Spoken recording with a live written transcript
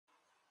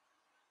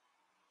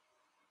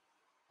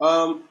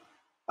Um,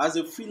 as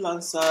a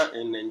freelancer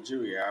in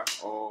Nigeria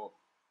or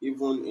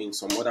even in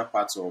some other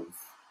parts of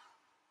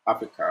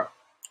Africa,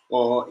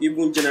 or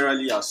even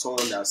generally as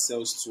someone that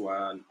sells to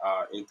an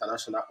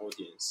international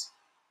audience,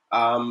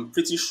 I'm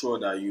pretty sure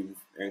that you've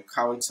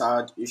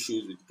encountered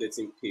issues with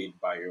getting paid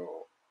by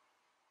your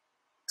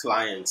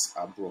clients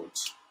abroad,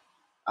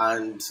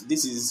 and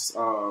this is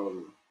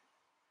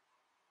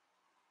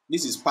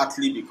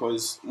partly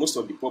because most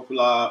of the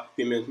popular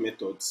payment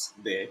methods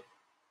there,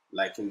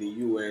 like in the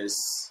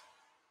US,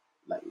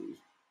 like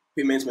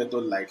payment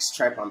method like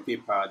Stripe and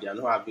PayPal, they are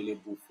not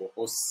available for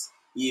us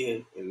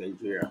here in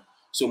Nigeria.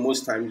 So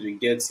most times we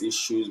get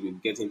issues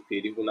with getting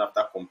paid even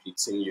after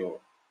completing your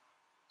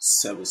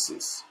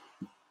services.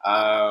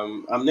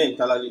 I'm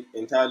not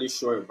entirely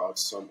sure about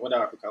some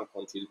other African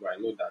countries, but I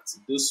know that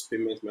those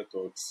payment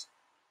methods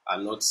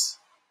are not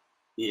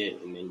here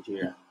in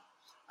Nigeria.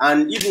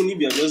 And even if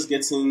you're just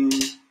getting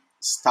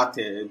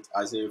started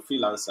as a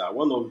freelancer,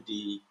 one of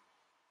the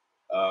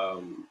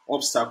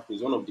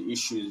obstacles, one of the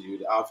issues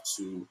you'd have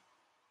to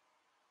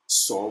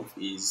solve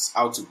is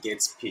how to get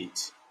paid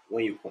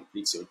when you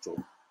complete your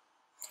job.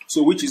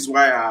 So, which is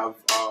why I've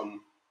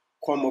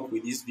come up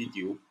with this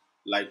video,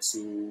 like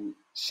to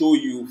show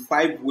you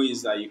 5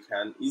 ways that you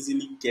can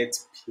easily get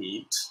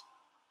paid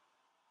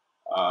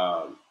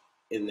um,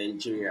 in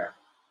Nigeria.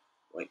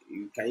 Like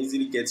you can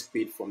easily get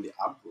paid from the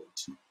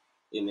abroad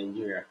in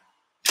Nigeria.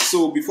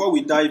 So before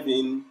we dive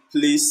in,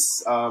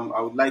 please,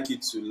 I would like you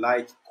to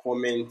like,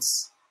 comment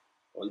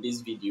on this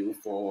video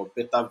for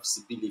better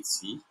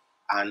visibility,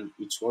 and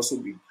it will also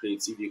be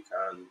great if you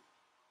can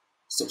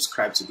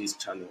subscribe to this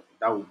channel.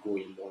 That will go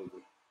a long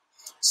way.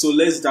 So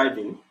let's dive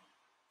in.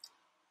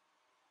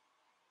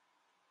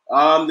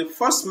 The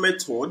first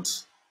method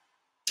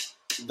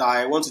that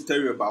I want to tell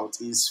you about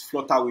is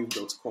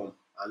flutterwave.com,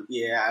 and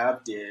here I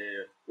have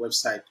the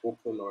website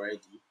open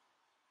already.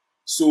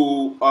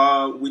 So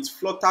with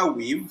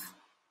Flutterwave,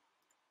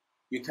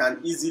 you can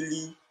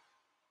easily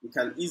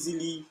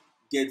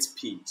get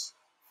paid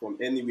from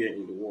anywhere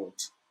in the world,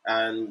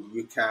 and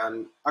you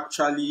can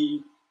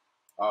actually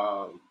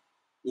um,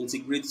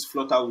 integrate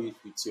Flutterwave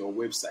with your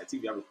website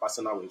if you have a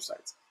personal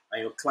website,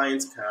 and your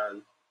clients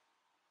can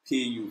pay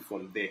you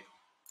from there.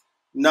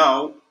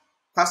 Now,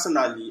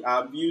 personally,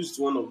 I've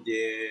used one of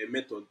the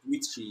methods,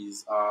 which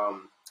is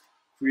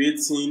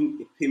creating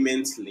a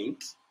payment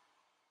link,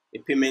 a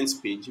payment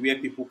page where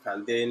people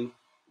can then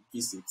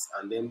visit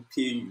and then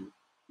pay you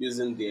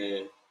using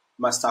their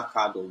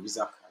MasterCard or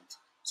Visa card.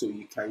 So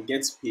you can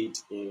get paid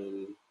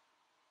in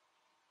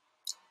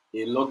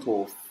a lot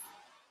of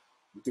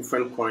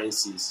different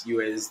currencies: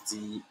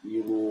 USD,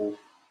 Euro,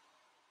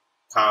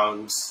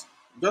 pounds,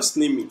 just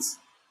name it.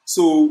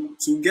 So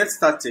to get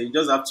started, you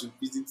just have to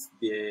visit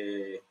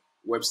the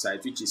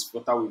website, which is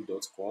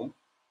flutterwave.com,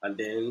 and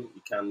then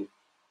you can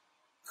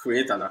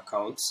create an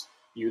account.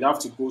 You'd have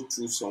to go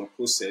through some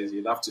process.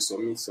 You'd have to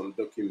submit some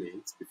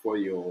documents before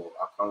your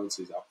account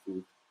is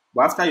approved.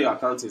 But after your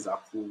account is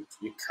approved,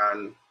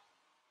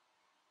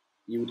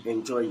 you would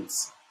enjoy it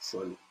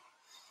surely.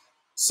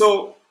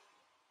 So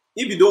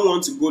if you don't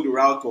want to go the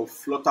route of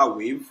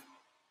Flutterwave,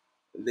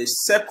 the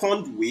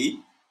second way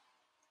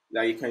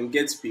that you can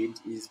get paid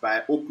is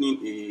by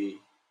opening a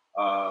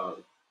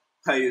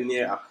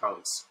Pioneer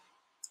account.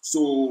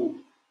 So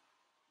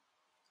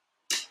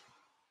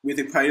with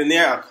a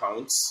Pioneer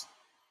account,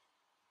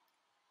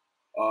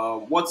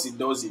 what it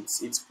does,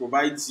 it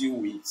provides you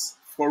with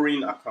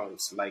foreign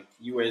accounts like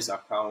US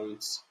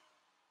accounts,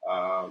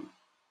 um,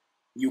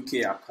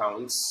 UK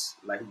accounts,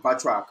 like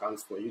virtual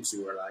accounts for you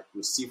to like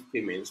receive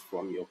payments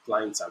from your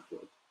clients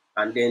abroad.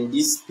 And then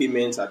these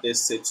payments are then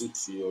settled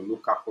to your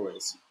local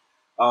currency.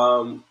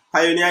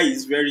 Pioneer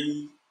is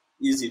very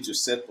easy to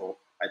set up.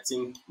 I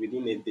think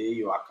within a day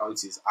your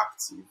account is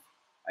active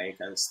and you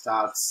can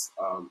start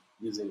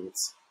using it.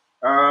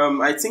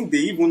 I think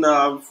they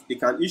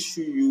can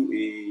issue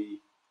you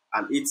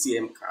an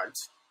ATM card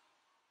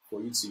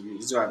for you to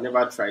use. So I've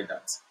never tried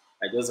that.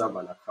 I just have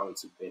an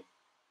account with them.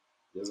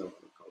 Just have an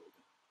account with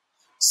them.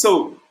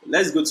 So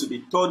let's go to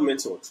the third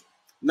method.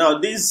 Now,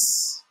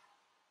 this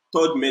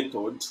third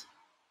method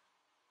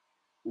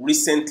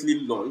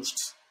recently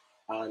launched,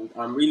 and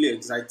I'm really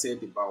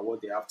excited about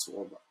what they have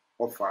to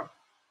offer.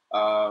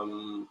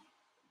 Um,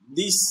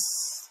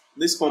 this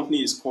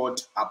company is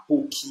called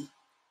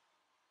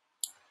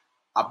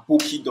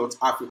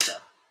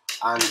Aboki.Africa,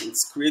 and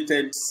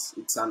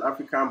it's an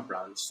African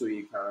brand, so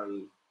you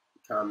can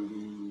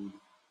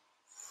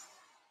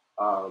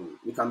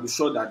be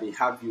sure that they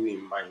have you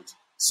in mind.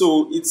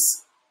 So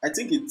I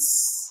think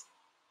it's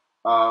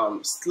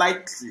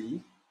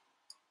slightly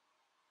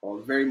or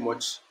very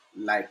much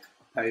like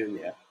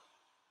Pioneer,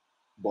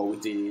 but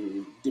with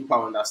a deeper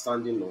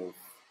understanding of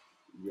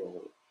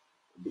your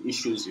the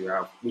issues you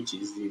have, which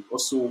is they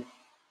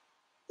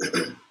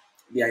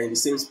are in the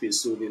same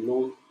space, so they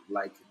know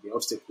like the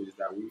obstacles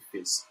that we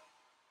face.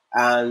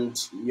 And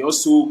we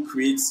also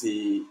create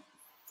a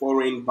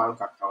foreign bank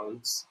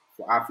account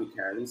for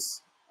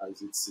Africans,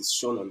 as it is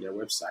shown on their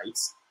website.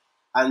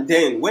 And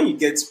then when you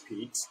get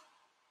paid,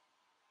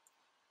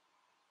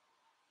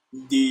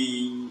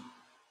 the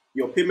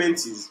your payment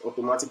is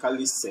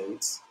automatically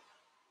sent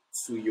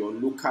to your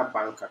local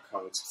bank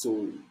account.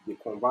 So they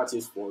convert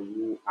it for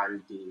you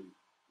and they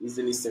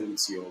easily send it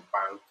to your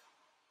bank,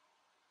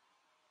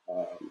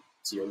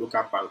 to your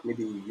local bank.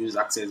 Maybe you use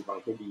Access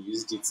Bank, maybe you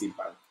use GT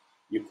Bank.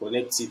 You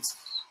connect it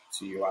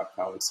to your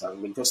account,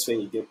 and just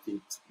when you get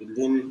paid,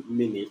 within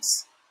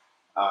minutes,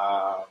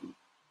 um,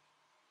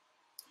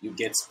 you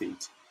get paid.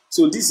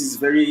 So this is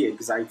very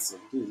exciting.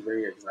 This is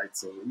very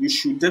exciting. You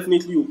should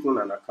definitely open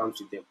an account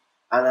with them.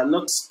 And I'm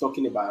not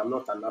talking about, I'm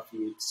not an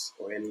affiliate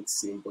or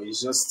anything, but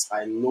it's just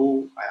I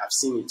know I have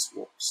seen it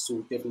work.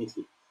 So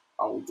definitely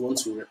I would want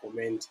to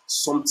recommend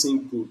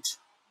something good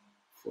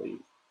for you.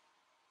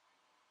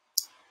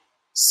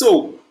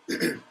 So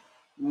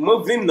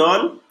moving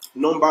on,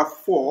 number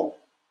 4,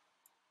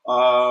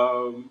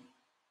 um,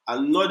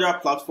 another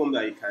platform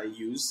that you can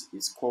use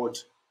is called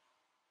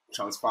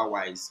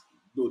TransferWise,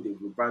 though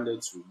they've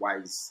rebranded to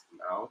Wise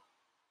now.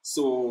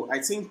 So I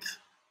think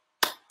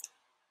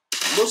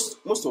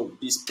most of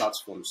these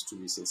platforms, to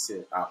be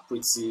sincere, are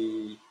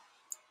pretty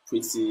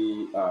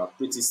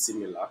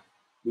similar,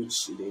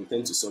 which they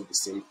intend to solve the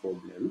same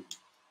problem.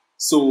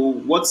 So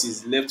what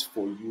is left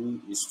for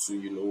you is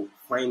to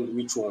find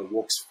which one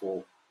works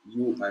for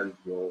you and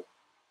your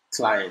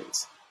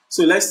client.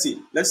 So let's say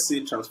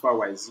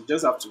TransferWise. You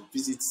just have to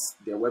visit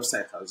their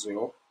website as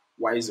well,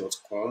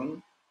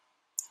 wise.com.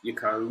 You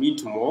can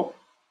read more.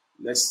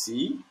 Let's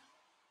see.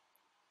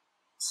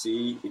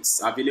 See,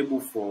 it's available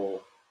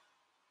for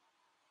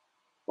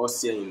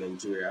us here in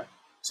Nigeria.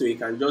 So you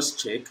can just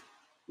check.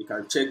 You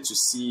can check to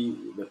see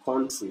the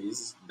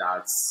countries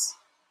that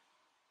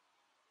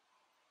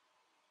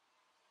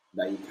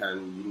you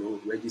can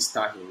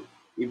register in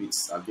if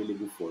it's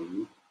available for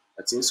you.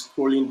 I think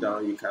scrolling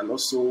down, you can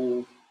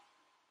also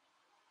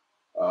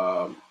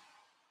um,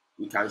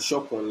 you can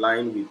shop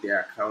online with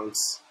their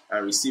accounts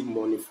and receive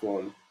money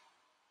from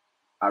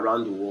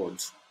around the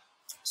world.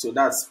 So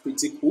that's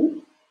pretty cool.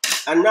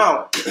 And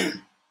now,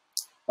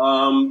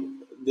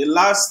 the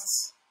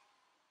last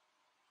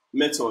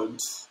method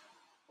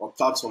or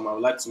platform I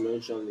would like to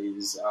mention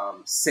is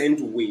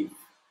Sendwave,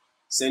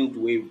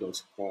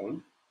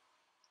 sendwave.com.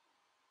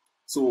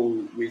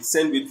 So with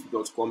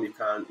sendwave.com, you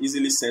can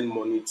easily send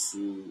money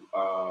to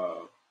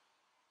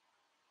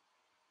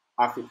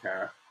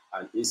Africa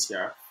and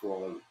Asia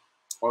from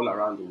all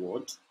around the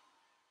world.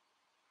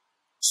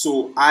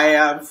 So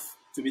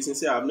to be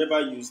sincere, I've never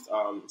used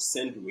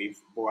Sendwave,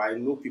 but I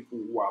know people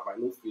who have. I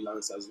know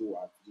freelancers who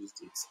have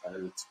used it,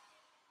 and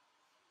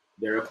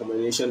the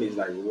recommendation is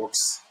that it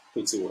works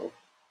pretty well.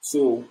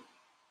 So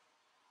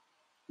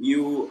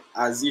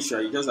as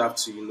usual, you just have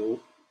to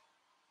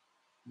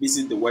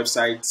visit the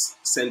website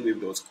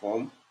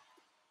sendwave.com,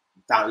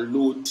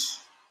 download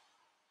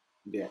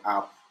the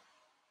app,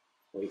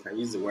 or you can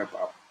use the web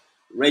app,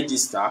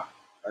 register,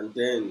 and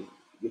then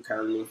you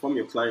can inform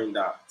your client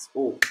that,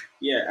 oh,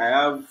 yeah, I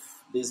have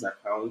this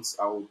account,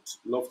 I would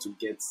love to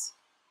get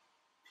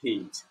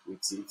paid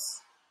with it.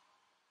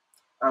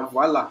 And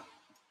voila,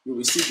 you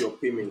receive your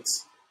payment.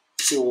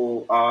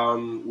 So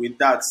with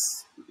that,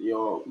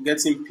 your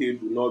getting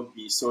paid will not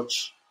be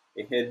such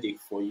a headache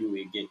for you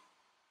again.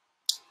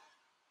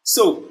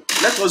 So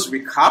let us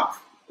recap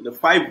the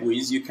 5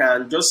 ways. You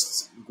can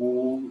just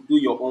go do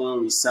your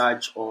own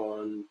research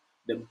on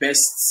the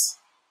best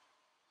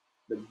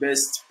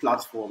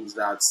platforms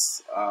that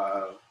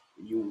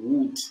you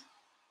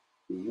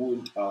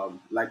would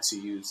like to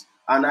use.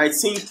 And I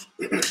think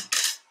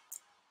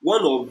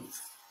one of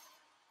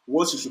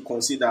what you should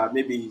consider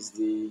maybe is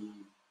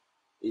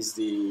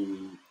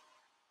the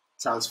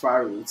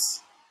transfer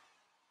rates,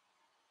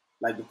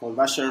 like the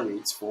conversion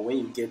rates for when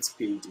you get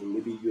paid in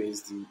maybe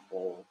USD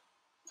or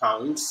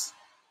pounds,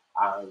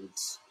 and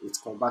it's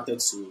converted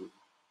to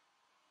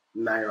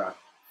naira,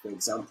 for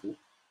example,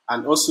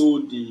 and also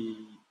the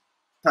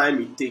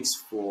time it takes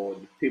for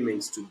the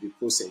payments to be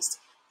processed.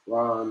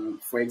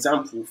 For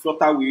example,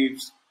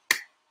 Flutterwave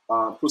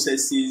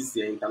processes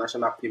their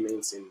international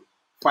payments in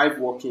 5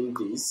 working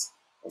days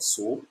or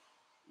so,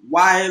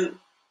 while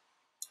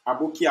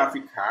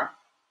Aboki.Africa,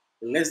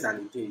 in less than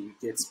a day, you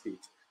get paid.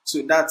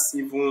 So that's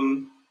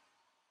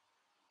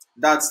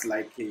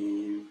like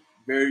a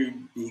very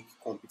big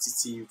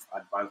competitive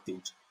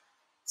advantage.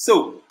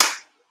 So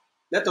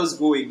let us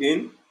go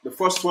again. The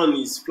first one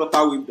is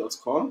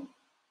flutterwave.com.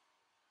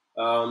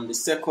 The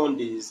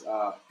second is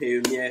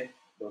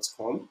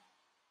Payoneer.com.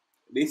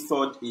 The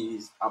third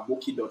is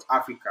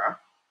Aboki.Africa.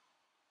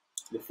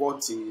 The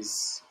fourth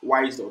is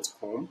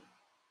Wise.com.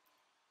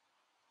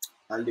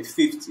 And the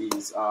fifth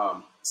is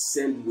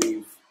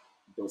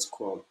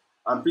Sendwave.com.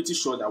 I'm pretty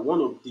sure that one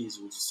of these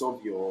will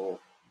solve your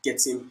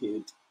getting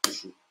paid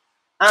issue.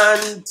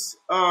 And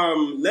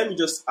let me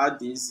just add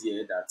this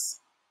here that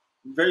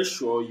I'm very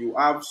sure you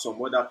have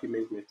some other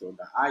payment method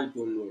that I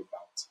don't know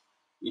about.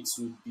 It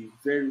would be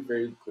very,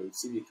 very great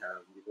if you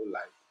can,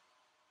 like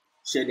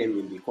share them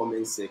in the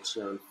comment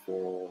section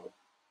for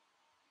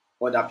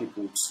other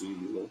people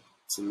to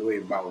know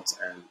about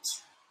and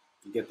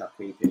get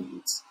acquainted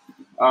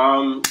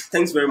with.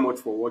 Thanks very much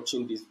for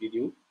watching this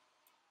video.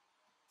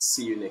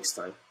 See you next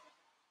time.